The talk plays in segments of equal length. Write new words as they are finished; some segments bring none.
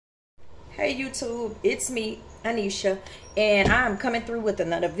Hey YouTube, it's me, Anisha, and I'm coming through with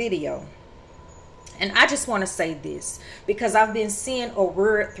another video. And I just want to say this because I've been seeing a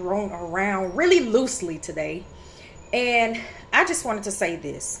word thrown around really loosely today. And I just wanted to say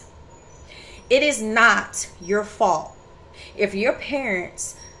this. It is not your fault if your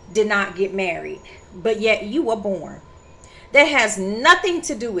parents did not get married, but yet you were born. That has nothing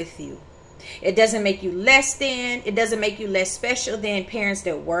to do with you. It doesn't make you less than. It doesn't make you less special than parents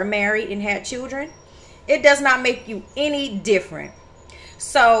that were married and had children. It does not make you any different.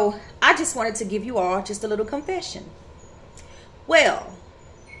 So I just wanted to give you all just a little confession. Well,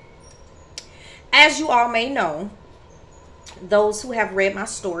 as you all may know, those who have read my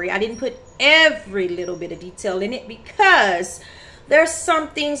story, I didn't put every little bit of detail in it because there's some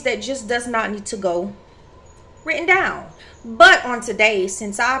things that just does not need to go written down. But on today,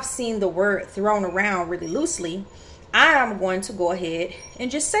 since I've seen the word thrown around really loosely, I am going to go ahead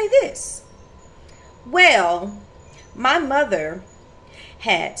and just say this. Well, my mother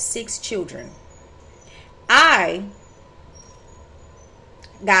had 6 children. I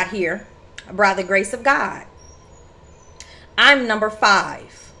got here by the grace of God. I'm number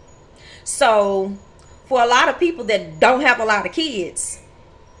 5. So for a lot of people that don't have a lot of kids,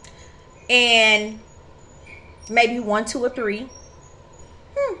 and maybe 1, 2, or 3, you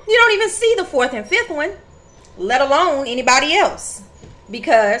don't even see the 4th and 5th one, let alone anybody else,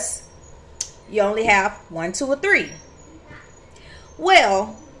 because you only have 1, 2, or 3.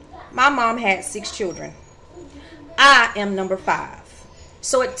 Well, my mom had 6 children. I am number 5.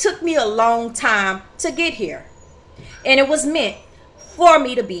 So it took me a long time to get here. And it was meant for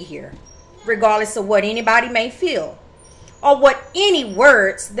me to be here, regardless of what anybody may feel or what any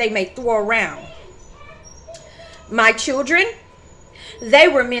words they may throw around. My children, they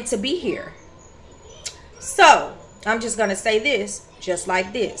were meant to be here. So I'm just going to say this just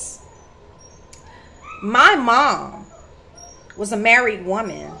like this. My mom was a married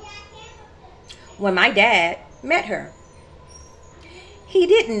woman when my dad met her. He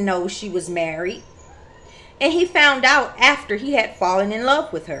didn't know she was married, and he found out after he had fallen in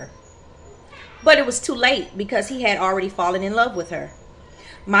love with her. But it was too late because he had already fallen in love with her.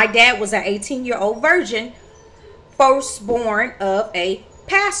 My dad was an 18-year-old virgin, firstborn of a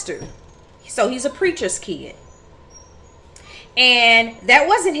pastor. So he's a preacher's kid. And that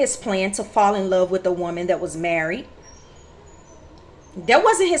wasn't his plan to fall in love with a woman that was married. That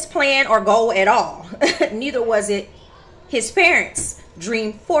wasn't his plan or goal at all. Neither was it his parents'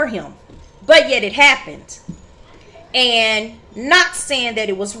 dream for him. But yet it happened. And not saying that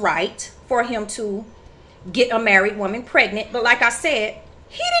it was right for him to get a married woman pregnant. But like I said,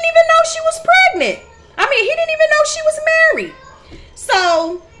 he didn't even know she was pregnant. I mean, he didn't even know she was married.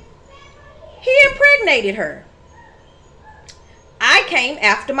 So he impregnated her. I came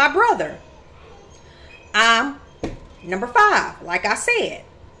after my brother. I'm number 5, like I said.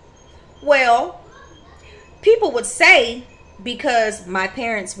 Well, people would say because my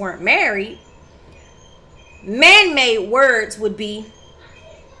parents weren't married, man-made words would be,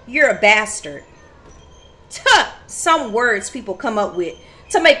 you're a bastard. Some words people come up with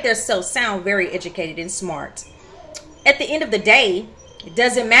to make themselves sound very educated and smart. At the end of the day, it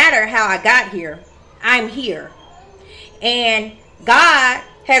doesn't matter how I got here. I'm here. And God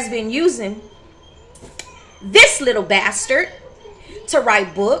has been using this little bastard to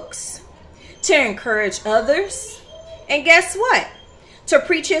write books, to encourage others, and guess what? To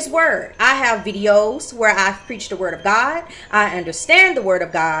preach his word. I have videos where I've preached the word of God. I understand the word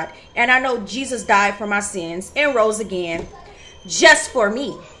of God. And I know Jesus died for my sins and rose again just for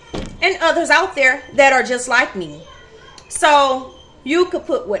me. And others out there that are just like me. So you could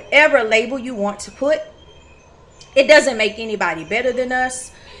put whatever label you want to put. It doesn't make anybody better than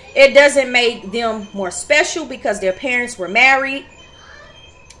us. It doesn't make them more special because their parents were married.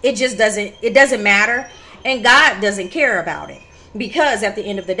 It just doesn't matter. And God doesn't care about it. Because at the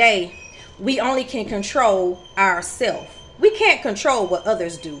end of the day, we only can control ourselves. We can't control what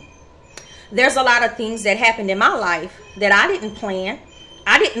others do. There's a lot of things that happened in my life that I didn't plan.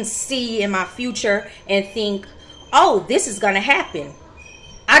 I didn't see in my future and think, oh, this is going to happen.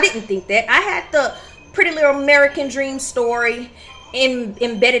 I didn't think that. I had the Pretty Little American Dream story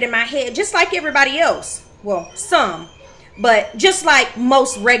embedded in my head, just like everybody else. Well, some. But just like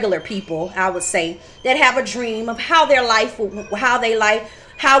most regular people, I would say, that have a dream of how their life,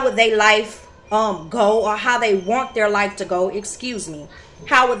 how would their life go, or how they want their life to go. Excuse me.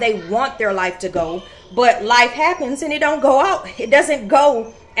 How would they want their life to go? But life happens and it don't go out. It doesn't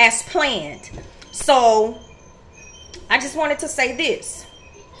go as planned. So I just wanted to say this.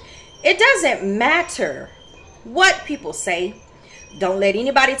 It doesn't matter what people say, Don't let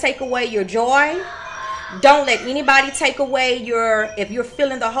anybody take away your joy. Don't let anybody take away if you're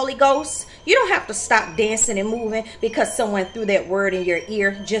feeling the Holy Ghost, you don't have to stop dancing and moving because someone threw that word in your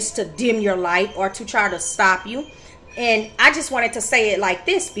ear just to dim your light or to try to stop you. And I just wanted to say it like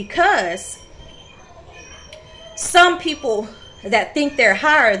this, because some people that think they're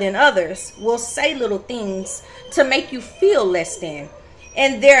higher than others will say little things to make you feel less than.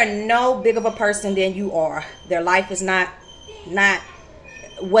 And they're no big of a person than you are. Their life is not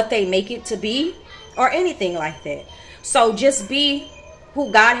what they make it to be or anything like that. So just be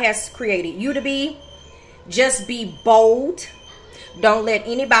who God has created you to be. Just be bold. Don't let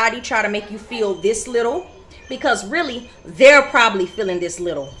anybody try to make you feel this little, because really they're probably feeling this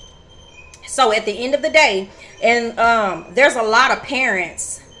little. So at the end of the day, and there's a lot of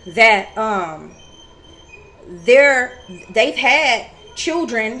parents that they've had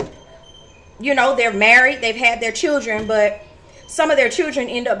children, you know, they're married, they've had their children, but some of their children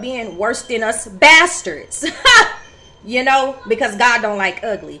end up being worse than us bastards. You know, because God don't like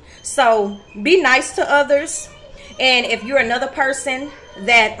ugly. So be nice to others. And if you're another person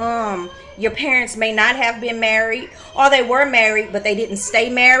that your parents may not have been married, or they were married but they didn't stay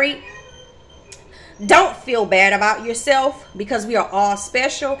married, don't feel bad about yourself, because we are all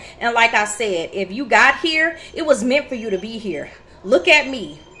special. And like I said, if you got here, it was meant for you to be here. Look at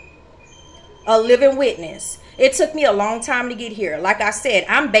me, a living witness. It took me a long time to get here. Like I said,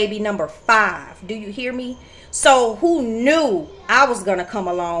 I'm baby number 5. Do you hear me? So who knew I was going to come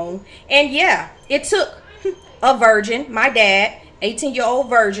along? And yeah, it took a virgin, my dad, 18-year-old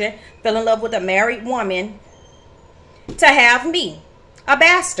virgin, fell in love with a married woman, to have me, a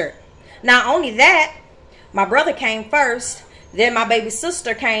bastard. Not only that, my brother came first, then my baby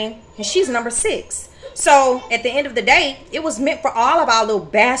sister came, and she's number 6. So at the end of the day, it was meant for all of our little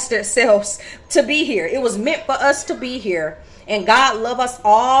bastard selves to be here. It was meant for us to be here. And God love us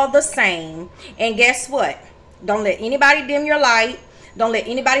all the same. And guess what? Don't let anybody dim your light. Don't let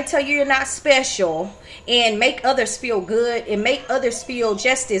anybody tell you you're not special. And make others feel good. And make others feel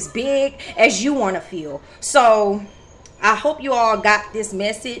just as big as you want to feel. So I hope you all got this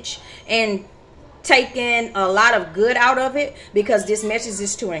message and taken a lot of good out of it, because this message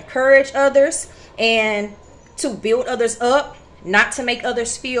is to encourage others and to build others up, not to make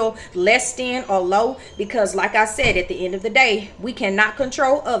others feel less than or low. Because like I said, at the end of the day, we cannot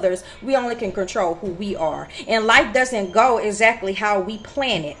control others. We only can control who we are. And life doesn't go exactly how we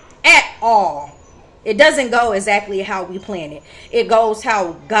plan it at all. It doesn't go exactly how we plan it. It goes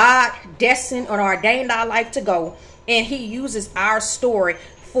how God destined and ordained our life to go. And he uses our story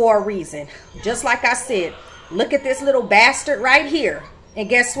for a reason. Just like I said, look at this little bastard right here. And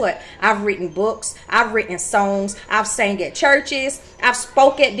guess what? I've written books. I've written songs. I've sang at churches. I've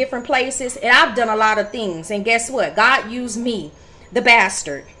spoke at different places. And I've done a lot of things. And guess what? God used me, the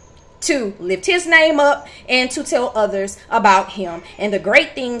bastard, to lift his name up and to tell others about him and the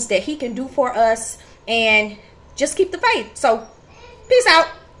great things that he can do for us. And just keep the faith. So, peace out.